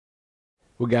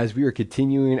Well, guys, we are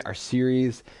continuing our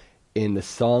series in the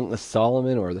Song of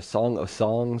Solomon, or the Song of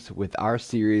Songs, with our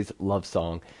series Love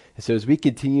Song. And so as we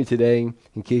continue today,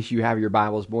 in case you have your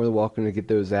Bibles, more than welcome to get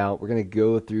those out. We're going to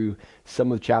go through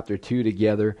some of chapter 2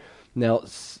 together. Now,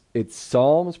 it's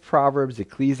Psalms, Proverbs,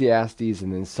 Ecclesiastes,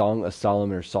 and then Song of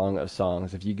Solomon, or Song of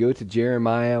Songs. If you go to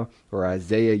Jeremiah or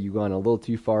Isaiah, you've gone a little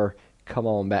too far. Come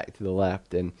on back to the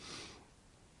left. And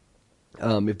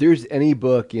if there's any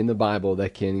book in the Bible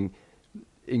that can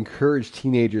encourage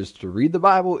teenagers to read the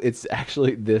Bible, it's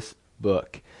actually this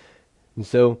book. And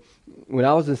so when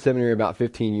I was in seminary about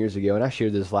 15 years ago, and I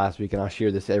shared this last week, and I'll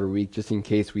share this every week just in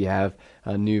case we have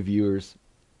new viewers,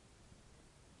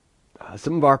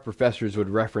 some of our professors would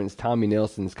reference Tommy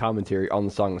Nelson's commentary on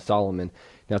the Song of Solomon.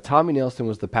 Now, Tommy Nelson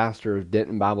was the pastor of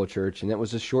Denton Bible Church, and that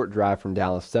was a short drive from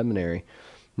Dallas Seminary.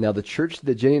 Now, the church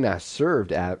that Jenny and I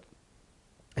served at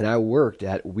and I worked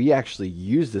at, we actually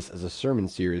used this as a sermon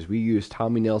series. We used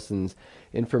Tommy Nelson's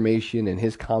information and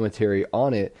his commentary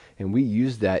on it, and we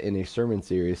used that in a sermon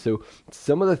series. So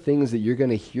some of the things that you're going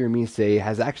to hear me say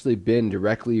has actually been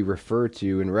directly referred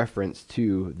to in reference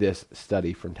to this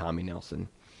study from Tommy Nelson.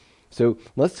 So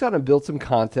let's kind of build some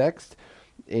context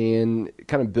and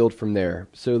kind of build from there.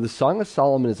 So the Song of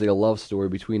Solomon is a love story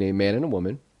between a man and a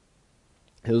woman.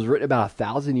 It was written about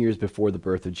 1,000 years before the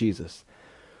birth of Jesus.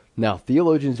 Now,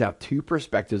 theologians have two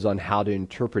perspectives on how to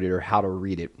interpret it or how to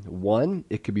read it. One,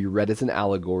 it could be read as an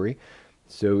allegory.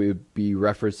 So it would be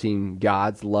referencing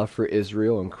God's love for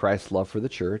Israel and Christ's love for the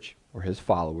church or his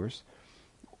followers.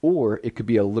 Or it could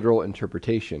be a literal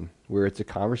interpretation, where it's a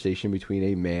conversation between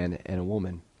a man and a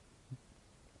woman.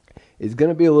 It's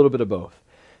going to be a little bit of both.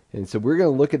 And so we're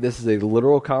going to look at this as a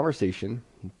literal conversation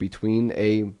between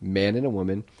a man and a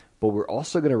woman, but we're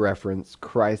also going to reference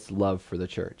Christ's love for the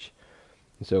church.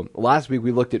 So last week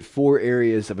we looked at 4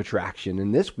 areas of attraction,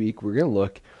 and this week we're going to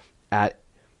look at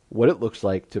what it looks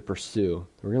like to pursue.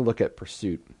 We're going to look at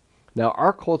pursuit. Now,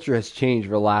 our culture has changed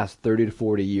for the last 30 to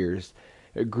 40 years.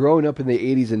 Growing up in the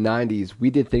 80s and 90s,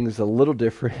 we did things a little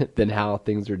different than how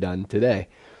things are done today.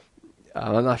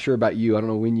 I'm not sure about you. I don't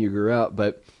know when you grew up,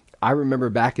 but I remember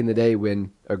back in the day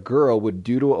when a girl would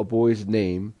doodle a boy's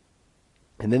name,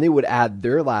 and then they would add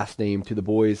their last name to the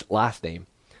boy's last name.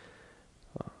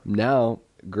 Now,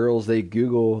 girls, they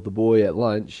Google the boy at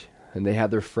lunch, and they have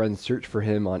their friends search for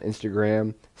him on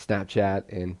Instagram, Snapchat,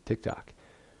 and TikTok.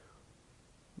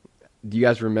 Do you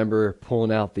guys remember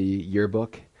pulling out the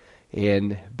yearbook?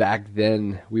 And back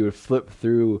then, we would flip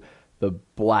through the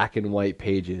black and white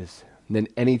pages. And then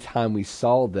anytime we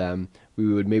saw them,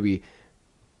 we would maybe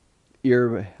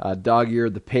dog ear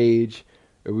the page,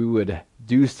 or we would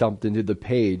do something to the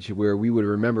page where we would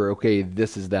remember, okay,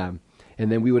 this is them.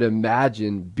 And then we would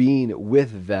imagine being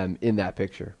with them in that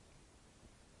picture.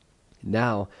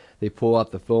 Now they pull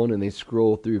out the phone and they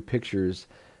scroll through pictures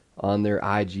on their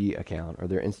IG account or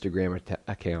their Instagram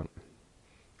account.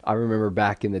 I remember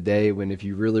back in the day when if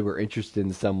you really were interested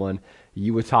in someone,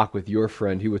 you would talk with your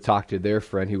friend who would talk to their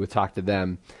friend who would talk to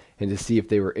them, and to see if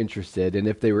they were interested. And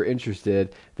if they were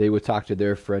interested, they would talk to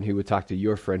their friend who would talk to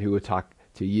your friend who would talk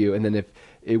to you. And then if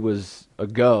it was a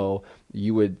go,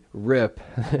 you would rip,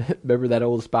 remember that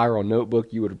old spiral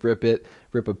notebook? You would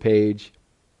rip a page.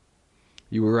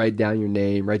 You would write down your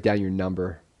name, write down your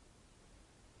number.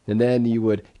 And then you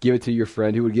would give it to your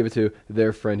friend who would give it to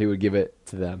their friend who would give it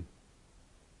to them.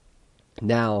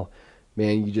 Now,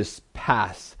 man, you just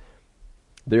pass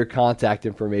their contact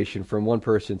information from one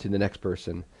person to the next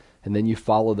person. And then you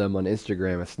follow them on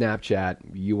Instagram and Snapchat.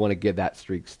 You want to get that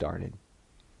streak started.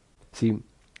 See,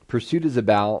 pursuit is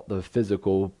about the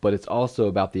physical, but it's also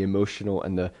about the emotional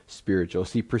and the spiritual.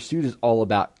 See, pursuit is all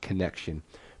about connection.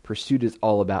 Pursuit is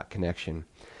all about connection.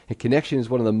 And connection is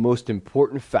one of the most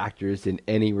important factors in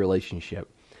any relationship.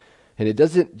 And it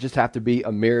doesn't just have to be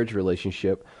a marriage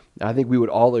relationship. I think we would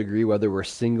all agree, whether we're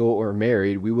single or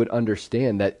married, we would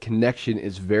understand that connection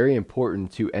is very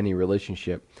important to any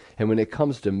relationship. And when it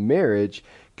comes to marriage,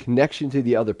 connection to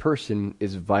the other person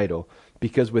is vital.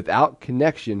 Because without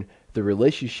connection, the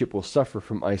relationship will suffer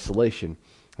from isolation.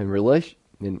 And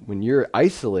when you're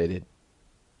isolated,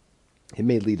 it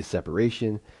may lead to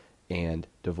separation and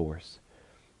divorce.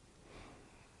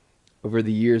 Over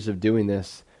the years of doing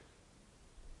this,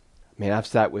 man, I've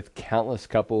sat with countless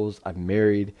couples. I've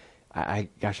married. I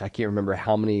can't remember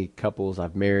how many couples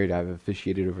I've married. I've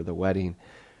officiated over the wedding.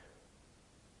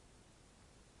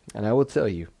 And I will tell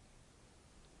you,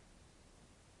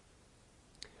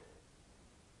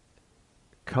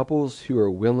 couples who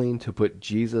are willing to put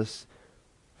Jesus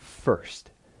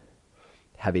first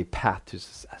have a path to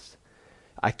success.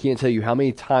 I can't tell you how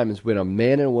many times when a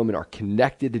man and a woman are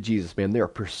connected to Jesus, man, they are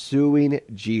pursuing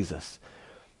Jesus.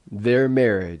 their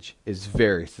marriage is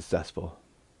very successful.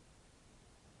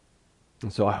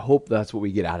 And so I hope that's what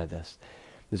we get out of this,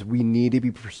 is we need to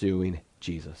be pursuing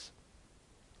Jesus.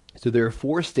 So there are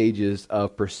 4 stages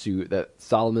of pursuit that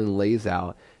Solomon lays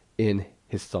out in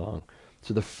his song.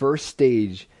 So the first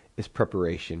stage is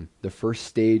preparation. The first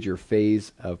stage or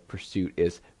phase of pursuit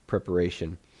is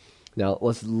preparation. Now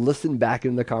let's listen back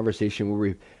in the conversation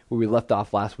where we left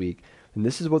off last week. And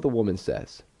this is what the woman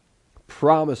says.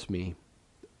 Promise me,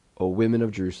 O women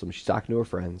of Jerusalem, she's talking to her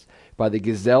friends, by the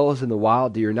gazelles and the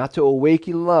wild deer, not to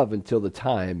awaken love until the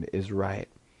time is right.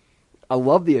 I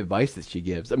love the advice that she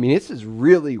gives. I mean, this is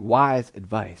really wise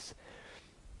advice.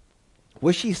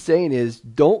 What she's saying is,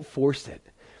 don't force it.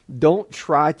 Don't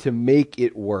try to make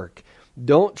it work.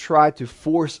 Don't try to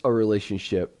force a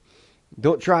relationship.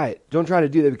 Don't try it. Don't try to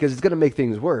do that, because it's going to make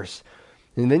things worse.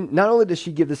 And then not only does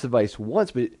she give this advice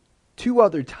once, but 2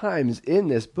 other times in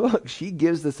this book, she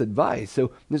gives this advice.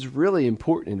 So this is really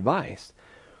important advice.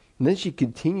 And then she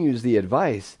continues the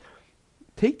advice.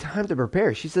 Take time to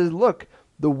prepare. She says, look,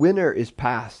 the winter is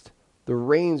past. The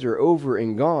rains are over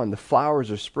and gone. The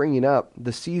flowers are springing up.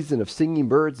 The season of singing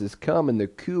birds is come, and the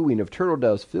cooing of turtle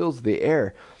doves fills the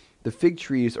air. The fig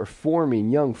trees are forming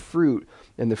young fruit,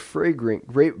 and the fragrant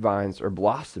grapevines are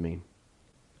blossoming.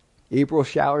 April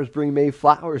showers bring May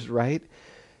flowers, right?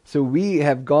 So we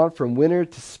have gone from winter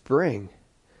to spring.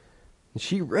 And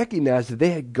she recognized that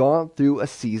they had gone through a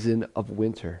season of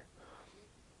winter.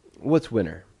 What's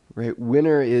winter? Right?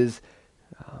 Winter is,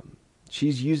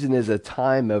 she's using it as a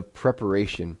time of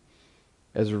preparation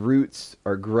as roots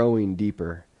are growing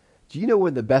deeper. Do you know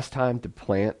when the best time to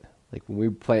plant, like when we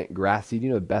plant grass seed, you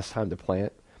know the best time to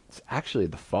plant? It's actually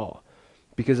the fall,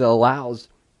 because it allows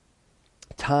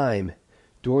time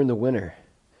during the winter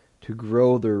to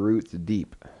grow their roots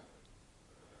deep.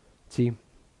 See,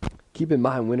 keep in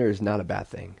mind, winter is not a bad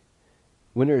thing.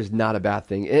 Winter is not a bad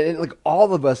thing. And like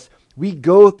all of us, we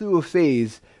go through a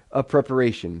phase of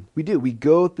preparation. We do. We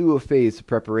go through a phase of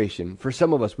preparation. For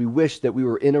some of us, we wish that we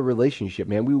were in a relationship,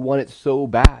 man. We want it so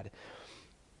bad.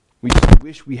 We just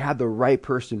wish we had the right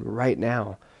person right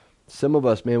now. Some of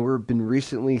us, man, we've been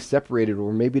recently separated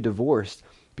or maybe divorced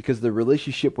because the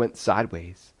relationship went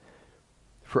sideways.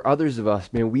 For others of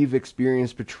us, man, we've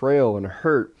experienced betrayal and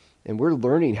hurt, and we're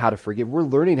learning how to forgive. We're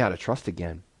learning how to trust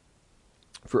again.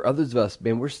 For others of us,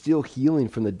 man, we're still healing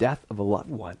from the death of a loved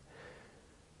one.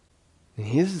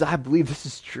 And I believe this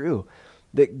is true,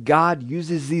 that God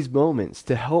uses these moments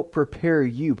to help prepare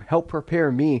you, help prepare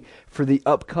me for the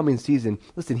upcoming season.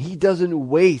 Listen, He doesn't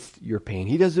waste your pain.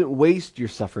 He doesn't waste your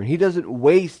suffering. He doesn't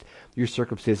waste your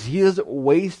circumstances. He doesn't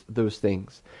waste those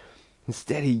things.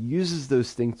 Instead, He uses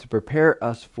those things to prepare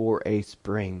us for a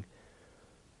spring.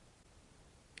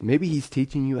 Maybe He's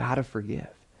teaching you how to forgive.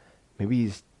 Maybe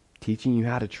He's teaching you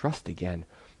how to trust again.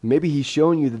 Maybe He's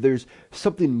showing you that there's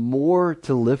something more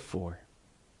to live for.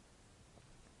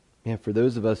 And for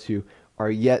those of us who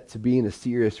are yet to be in a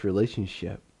serious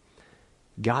relationship,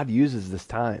 God uses this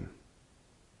time.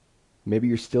 Maybe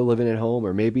you're still living at home,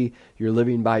 or maybe you're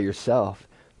living by yourself,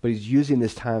 but He's using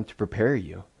this time to prepare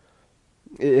you.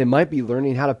 It might be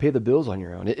learning how to pay the bills on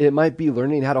your own. It might be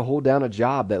learning how to hold down a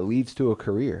job that leads to a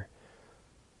career.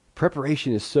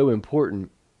 Preparation is so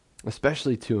important,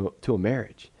 especially to a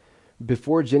marriage.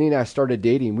 Before Jenny and I started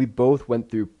dating, we both went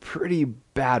through pretty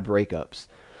bad breakups.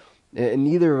 And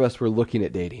neither of us were looking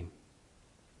at dating.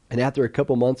 And after a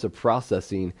couple months of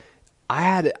processing, I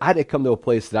had to come to a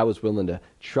place that I was willing to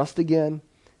trust again.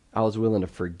 I was willing to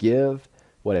forgive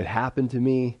what had happened to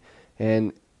me.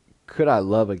 And could I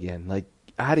love again? Like,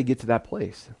 I had to get to that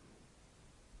place.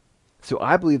 So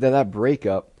I believe that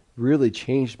breakup really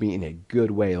changed me in a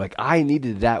good way. Like, I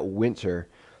needed that winter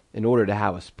in order to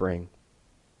have a spring.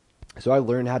 So I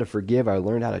learned how to forgive. I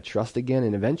learned how to trust again.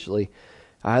 And eventually,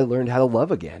 I learned how to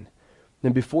love again.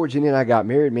 And before Jenny and I got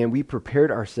married, man, we prepared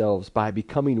ourselves by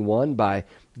becoming one, by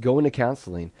going to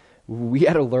counseling. We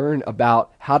had to learn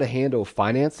about how to handle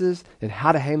finances and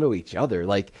how to handle each other.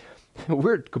 Like,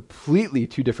 we're completely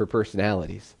 2 different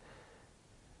personalities.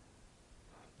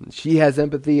 She has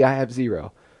empathy, I have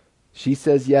zero. She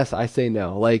says yes, I say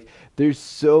no. Like, there's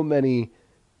so many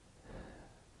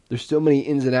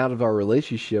ins and outs of our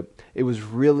relationship. It was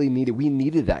really needed. We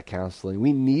needed that counseling.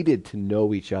 We needed to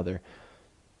know each other.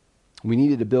 We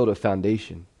needed to build a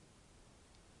foundation.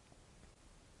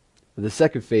 The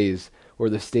second phase, or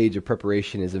the stage of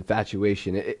preparation, is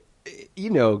infatuation.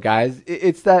 Guys,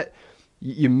 it's that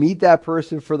you meet that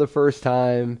person for the first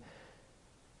time,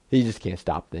 you just can't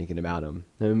stop thinking about them.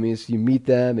 I mean, so you meet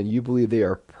them and you believe they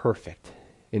are perfect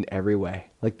in every way.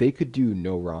 Like, they could do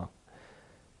no wrong.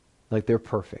 Like, they're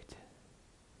perfect.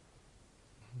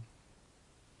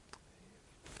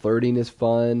 flirting is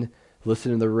fun.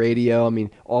 Listening to the radio. I mean,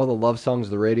 all the love songs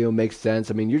of the radio make sense.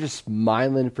 I mean, you're just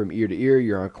smiling from ear to ear.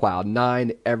 You're on cloud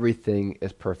nine. Everything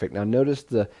is perfect. Now, notice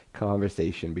the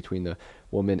conversation between the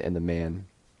woman and the man.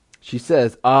 She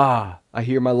says, "Ah, I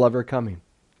hear my lover coming.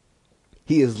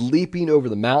 He is leaping over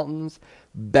the mountains,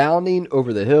 bounding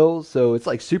over the hills." So it's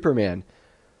like Superman.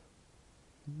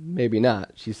 Maybe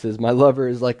not. She says, "My lover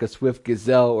is like a swift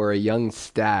gazelle or a young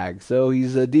stag." So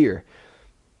he's a deer.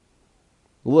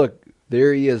 Look,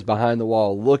 there he is behind the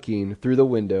wall, looking through the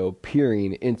window,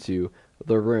 peering into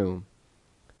the room.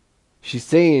 She's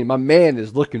saying, my man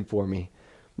is looking for me.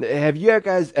 Have you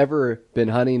guys ever been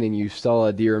hunting and you saw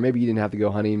a deer? Or maybe you didn't have to go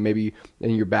hunting. Maybe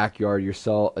in your backyard you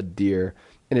saw a deer.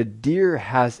 And a deer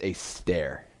has a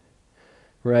stare,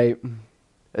 right?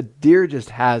 A deer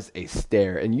just has a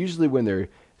stare. And usually when they're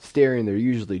staring, they're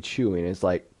usually chewing. It's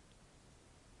like,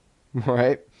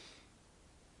 right?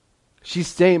 She's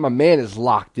saying my man is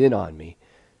locked in on me.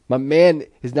 My man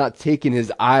is not taking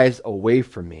his eyes away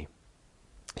from me.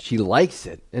 She likes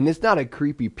it. And it's not a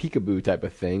creepy peekaboo type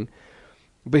of thing.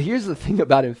 But here's the thing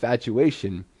about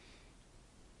infatuation.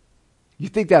 You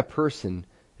think that person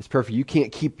is perfect. You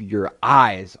can't keep your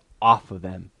eyes off of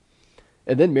them.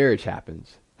 And then marriage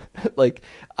happens. Like,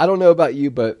 I don't know about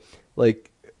you, but like,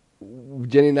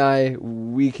 Jenny and I,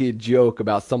 we could joke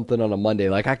about something on a Monday.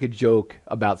 Like, I could joke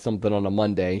about something on a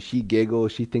Monday. She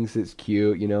giggles. She thinks it's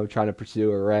cute, trying to pursue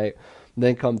her, right? And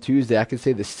then come Tuesday, I could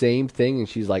say the same thing, and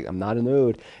she's like, I'm not in the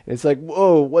mood. And it's like,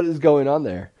 whoa, what is going on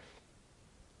there?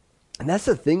 And that's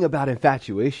the thing about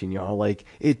infatuation, y'all. Like,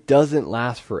 it doesn't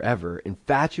last forever.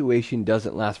 Infatuation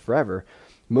doesn't last forever.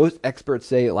 Most experts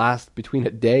say it lasts between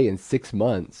a day and 6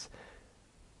 months.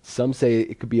 Some say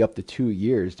it could be up to 2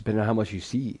 years, depending on how much you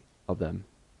see of them.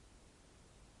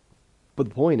 But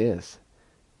the point is,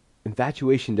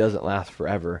 infatuation doesn't last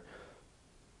forever,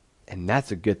 and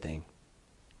that's a good thing.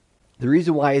 The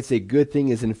reason why it's a good thing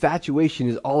is infatuation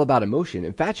is all about emotion.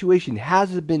 Infatuation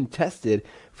hasn't been tested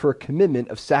for a commitment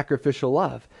of sacrificial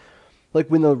love. Like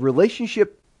when the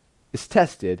relationship is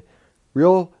tested,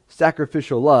 real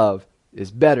sacrificial love is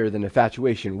better than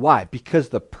infatuation. Why? Because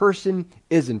the person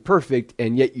isn't perfect,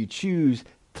 and yet you choose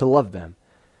to love them.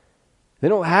 They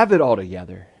don't have it all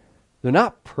together. They're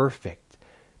not perfect,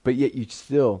 but yet you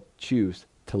still choose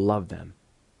to love them.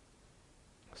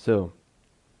 So,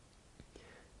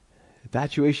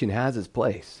 infatuation has its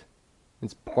place.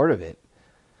 It's part of it.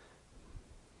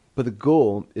 But the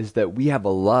goal is that we have a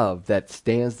love that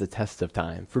stands the test of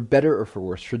time, for better or for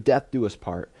worse, for death do us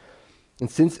part.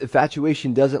 And since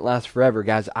infatuation doesn't last forever,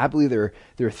 guys, I believe there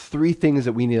are 3 things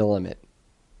that we need to limit.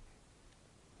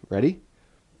 Ready?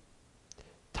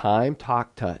 Time,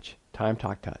 talk, touch. Time,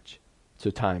 talk, touch.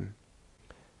 So time.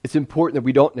 It's important that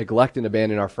we don't neglect and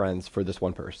abandon our friends for this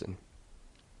one person.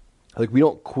 Like, we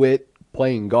don't quit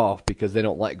playing golf because they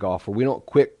don't like golf, or we don't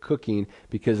quit cooking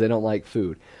because they don't like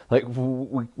food. Like,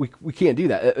 we can't do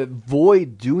that.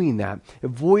 Avoid doing that.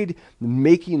 Avoid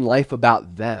making life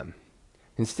about them.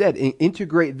 Instead,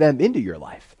 integrate them into your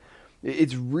life.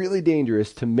 It's really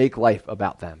dangerous to make life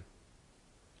about them.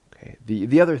 Okay.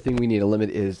 The other thing we need to limit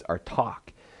is our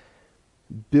talk.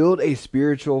 Build a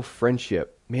spiritual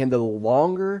friendship. Man, the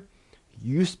longer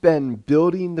you spend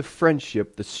building the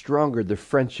friendship, the stronger the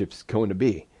friendship's going to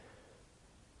be.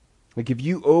 Like, if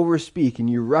you overspeak and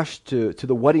you rush to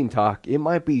the wedding talk, it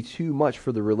might be too much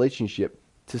for the relationship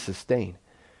to sustain.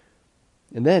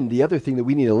 And then the other thing that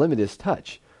we need to limit is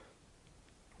touch.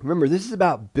 Remember, this is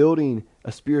about building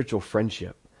a spiritual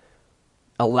friendship.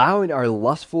 Allowing our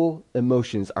lustful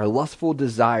emotions, our lustful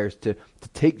desires to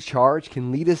take charge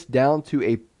can lead us down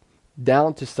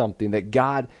to something that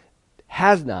God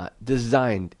has not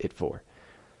designed it for.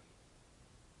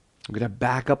 I'm going to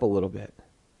back up a little bit.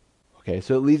 Okay,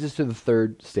 so it leads us to the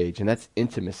third stage, and that's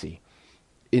intimacy.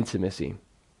 Intimacy.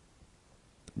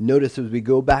 Notice as we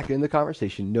go back in the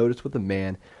conversation, notice what the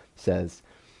man says.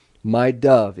 My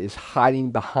dove is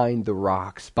hiding behind the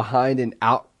rocks, behind an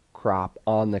outcrop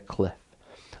on the cliff.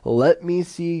 Let me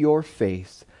see your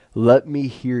face. Let me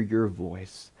hear your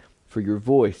voice. For your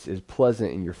voice is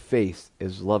pleasant and your face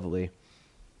is lovely.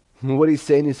 What he's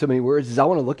saying in so many words is, I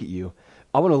want to look at you.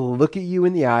 I want to look at you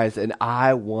in the eyes, and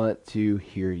I want to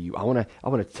hear you. I want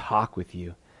to talk with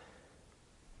you.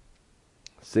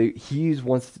 So he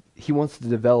wants to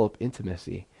develop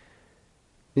intimacy.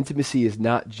 Intimacy is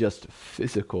not just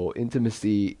physical.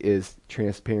 Intimacy is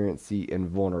transparency and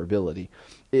vulnerability.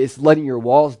 It's letting your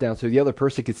walls down so the other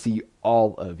person can see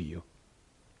all of you.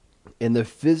 And the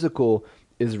physical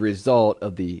is a result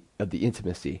of the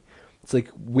intimacy. It's like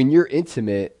when you're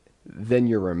intimate, then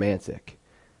you're romantic.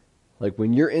 Like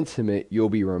when you're intimate, you'll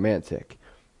be romantic.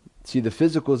 See, the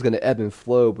physical is going to ebb and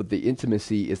flow, but the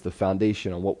intimacy is the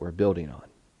foundation on what we're building on.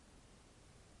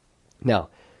 Now,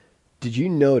 did you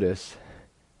notice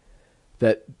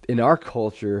that in our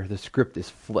culture, the script is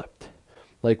flipped?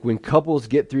 Like when couples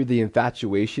get through the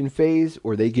infatuation phase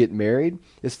or they get married,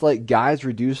 it's like guys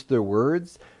reduce their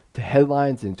words to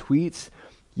headlines and tweets,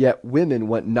 yet women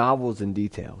want novels and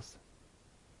details.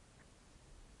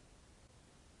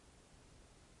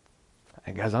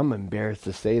 And guys, I'm embarrassed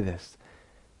to say this.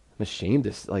 I'm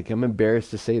ashamed I'm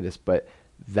embarrassed to say this, but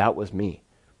that was me.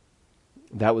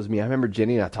 That was me. I remember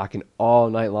Jenny and I talking all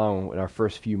night long in our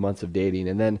first few months of dating,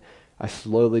 and then I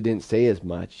slowly didn't say as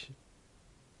much.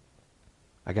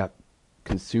 I got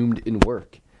consumed in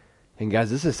work. And guys,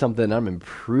 this is something I'm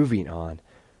improving on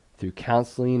through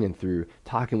counseling and through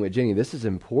talking with Jenny. This is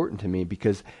important to me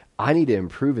because I need to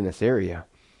improve in this area.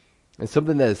 And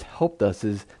something that has helped us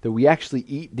is that we actually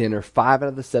eat dinner 5 out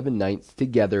of the 7 nights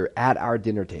together at our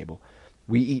dinner table.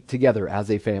 We eat together as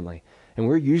a family. And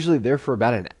we're usually there for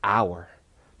about an hour.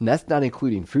 And that's not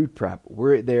including food prep.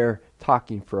 We're there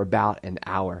talking for about an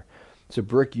hour. So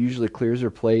Brooke usually clears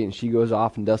her plate and she goes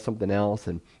off and does something else.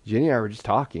 And Jenny and I were just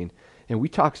talking. And we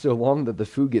talk so long that the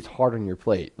food gets hard on your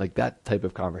plate. Like that type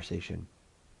of conversation.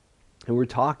 And we're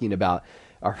talking about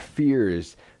our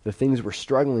fears, the things we're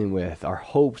struggling with, our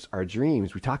hopes, our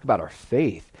dreams. We talk about our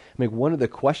faith. I mean, one of the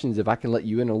questions, if I can let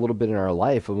you in a little bit in our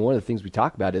life, and one of the things we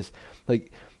talk about is,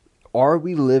 like, are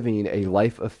we living a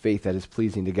life of faith that is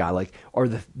pleasing to God? Like, are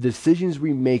the decisions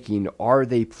we're making, are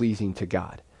they pleasing to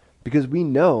God? Because we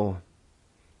know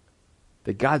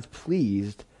that God's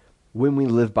pleased when we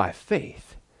live by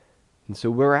faith. And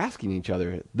so we're asking each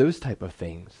other those type of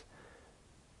things.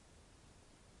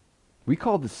 We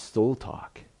call this soul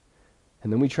talk.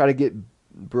 And then we try to get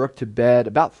Brooke to bed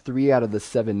about 3 out of the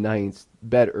 7 nights,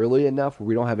 bed early enough where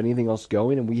we don't have anything else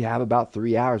going, and we have about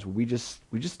 3 hours where we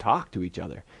just talk to each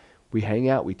other. We hang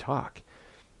out, we talk.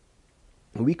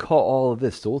 And we call all of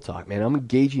this soul talk, man. I'm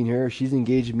engaging her, she's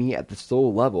engaging me at the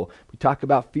soul level. We talk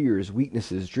about fears,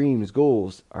 weaknesses, dreams,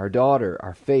 goals, our daughter,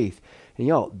 our faith. And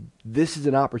y'all, this is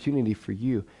an opportunity for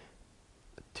you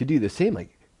to do the same.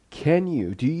 Like,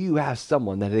 do you have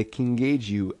someone that can engage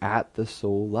you at the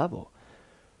soul level?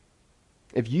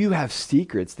 If you have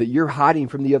secrets that you're hiding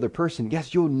from the other person,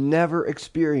 yes, you'll never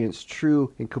experience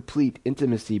true and complete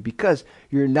intimacy because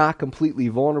you're not completely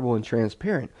vulnerable and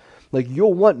transparent. Like,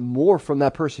 you'll want more from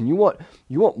that person. You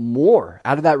want more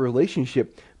out of that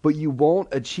relationship, but you won't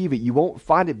achieve it. You won't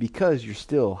find it because you're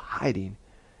still hiding.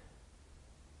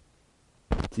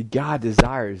 See, God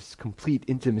desires complete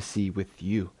intimacy with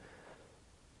you.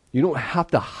 You don't have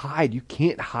to hide. You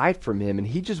can't hide from Him. And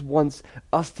He just wants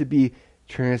us to be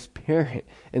transparent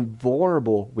and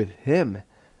vulnerable with Him.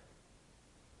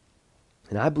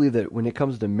 And I believe that when it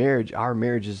comes to marriage, our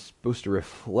marriage is supposed to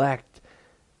reflect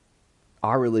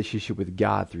our relationship with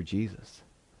God through Jesus.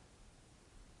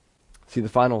 See, the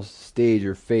final stage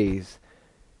or phase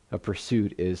of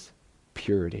pursuit is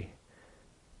purity.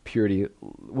 Purity.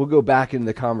 We'll go back into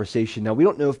the conversation. Now, we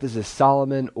don't know if this is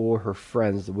Solomon or her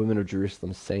friends, the women of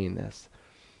Jerusalem, saying this,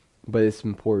 but it's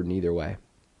important either way.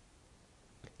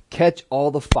 Catch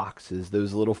all the foxes,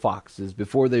 those little foxes,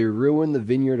 before they ruin the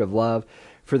vineyard of love,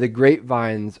 for the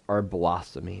grapevines are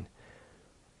blossoming.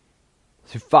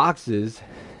 So foxes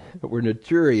were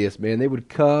notorious, man. They would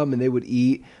come and they would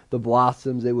eat the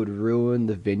blossoms. They would ruin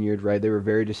the vineyard, right? They were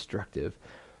very destructive.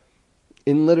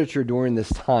 In literature during this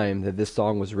time that this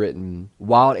song was written,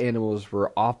 wild animals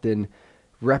were often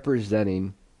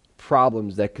representing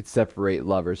problems that could separate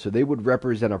lovers. So they would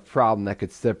represent a problem that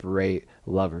could separate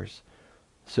lovers.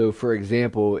 So, for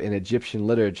example, in Egyptian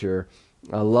literature,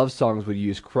 love songs would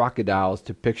use crocodiles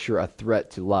to picture a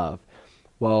threat to love.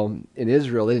 Well, in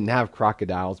Israel, they didn't have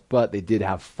crocodiles, but they did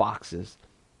have foxes.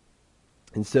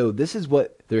 And so this is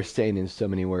what they're saying in so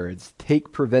many words.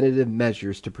 Take preventative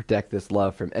measures to protect this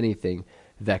love from anything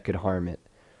that could harm it.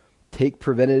 Take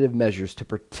preventative measures to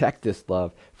protect this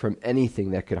love from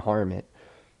anything that could harm it.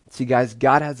 See, guys,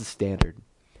 God has a standard.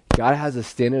 God has a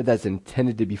standard that's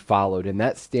intended to be followed, and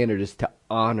that standard is to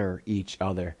honor each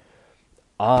other.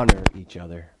 Honor each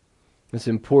other. It's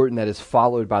important that it's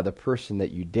followed by the person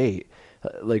that you date.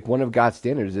 Like, one of God's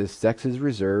standards is sex is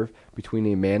reserved between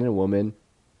a man and a woman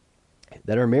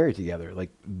that are married together.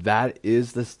 Like, that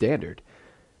is the standard.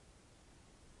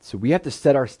 So we have to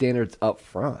set our standards up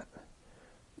front.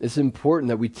 It's important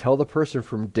that we tell the person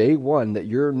from day one that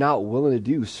you're not willing to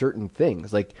do certain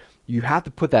things. Like, you have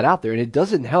to put that out there. And it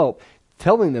doesn't help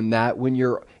telling them that when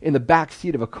you're in the back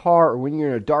seat of a car or when you're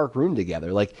in a dark room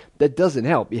together. Like, that doesn't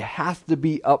help. It has to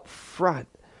be up front.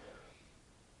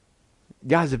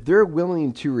 Guys, if they're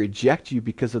willing to reject you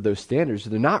because of those standards,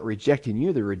 they're not rejecting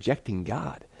you, they're rejecting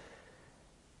God.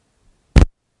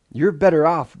 You're better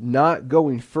off not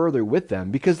going further with them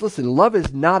because, listen, love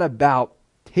is not about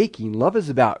taking. Love is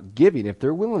about giving. If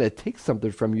they're willing to take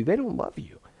something from you, they don't love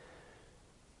you.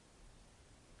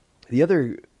 The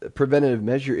other preventative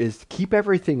measure is to keep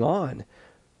everything on.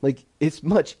 Like, it's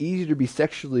much easier to be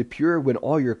sexually pure when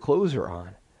all your clothes are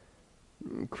on.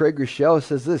 Craig Rochelle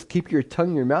says this, keep your tongue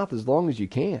in your mouth as long as you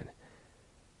can.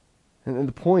 And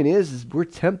the point is we're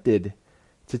tempted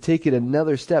to take it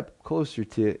another step closer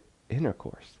to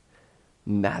intercourse.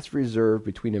 And that's reserved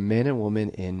between a man and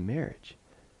woman in marriage.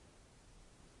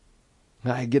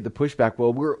 I get the pushback.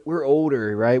 Well, we're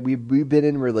older, right? We've been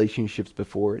in relationships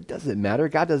before. It doesn't matter.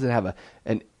 God doesn't have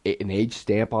an age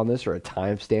stamp on this or a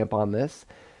time stamp on this.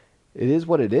 It is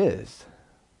what it is.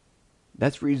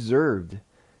 That's reserved.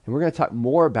 And we're going to talk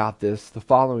more about this the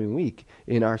following week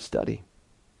in our study.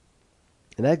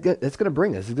 And that's going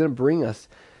to bring us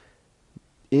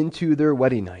into their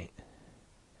wedding night.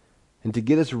 And to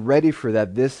get us ready for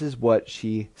that, this is what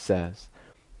she says.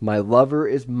 My lover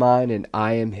is mine and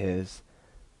I am his.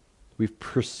 We've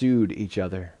pursued each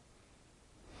other.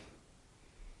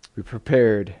 We've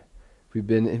prepared. We've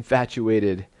been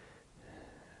infatuated.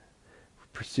 We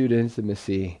pursued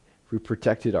intimacy. We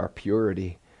protected our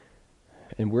purity.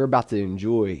 And we're about to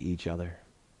enjoy each other.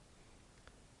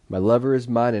 My lover is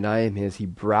mine and I am his. He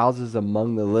browses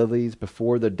among the lilies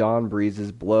before the dawn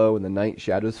breezes blow and the night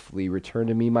shadows flee. Return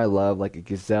to me, my love, like a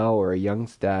gazelle or a young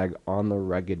stag on the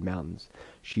rugged mountains.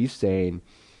 She's saying,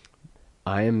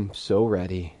 I am so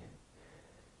ready.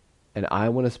 And I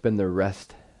want to spend the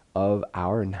rest of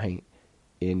our night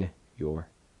in your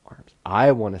arms.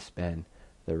 I want to spend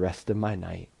the rest of my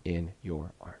night in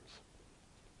your arms.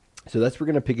 So we're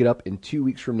going to pick it up in 2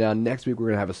 weeks from now. Next week, we're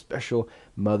going to have a special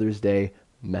Mother's Day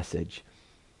message.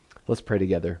 Let's pray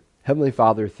together. Heavenly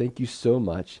Father, thank you so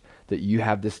much that you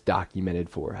have this documented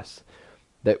for us,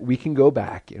 that we can go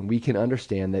back and we can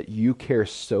understand that you care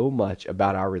so much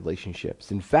about our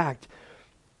relationships. In fact,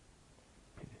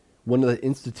 one of the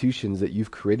institutions that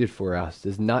you've created for us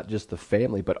is not just the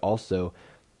family, but also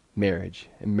marriage.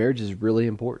 And marriage is really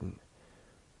important.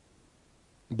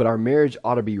 But our marriage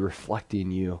ought to be reflecting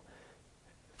you.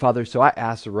 Father, so I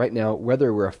ask right now,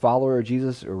 whether we're a follower of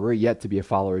Jesus or we're yet to be a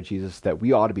follower of Jesus, that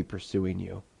we ought to be pursuing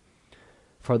you.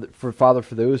 Father,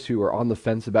 for those who are on the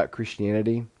fence about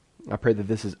Christianity, I pray that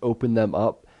this has opened them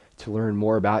up to learn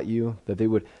more about you, that they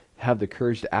would have the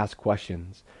courage to ask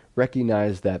questions,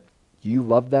 recognize that you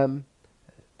love them,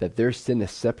 that their sin has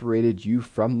separated you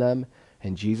from them,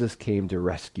 and Jesus came to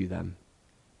rescue them.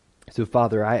 So,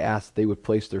 Father, I ask they would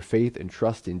place their faith and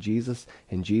trust in Jesus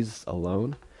and Jesus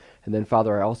alone. And then,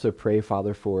 Father, I also pray,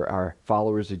 Father, for our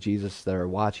followers of Jesus that are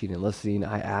watching and listening.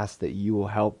 I ask that you will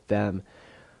help them,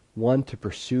 one, to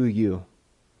pursue you.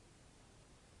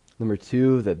 Number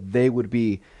two, that they would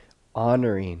be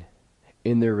honoring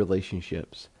in their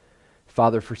relationships.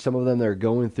 Father, for some of them that are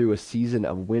going through a season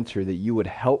of winter, that you would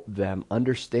help them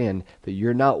understand that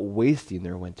you're not wasting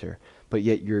their winter, but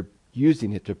yet you're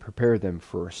using it to prepare them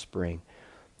for a spring.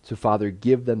 So, Father,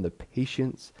 give them the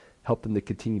patience, help them to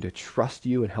continue to trust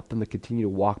you, and help them to continue to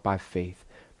walk by faith.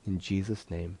 In Jesus'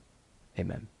 name,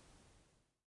 amen.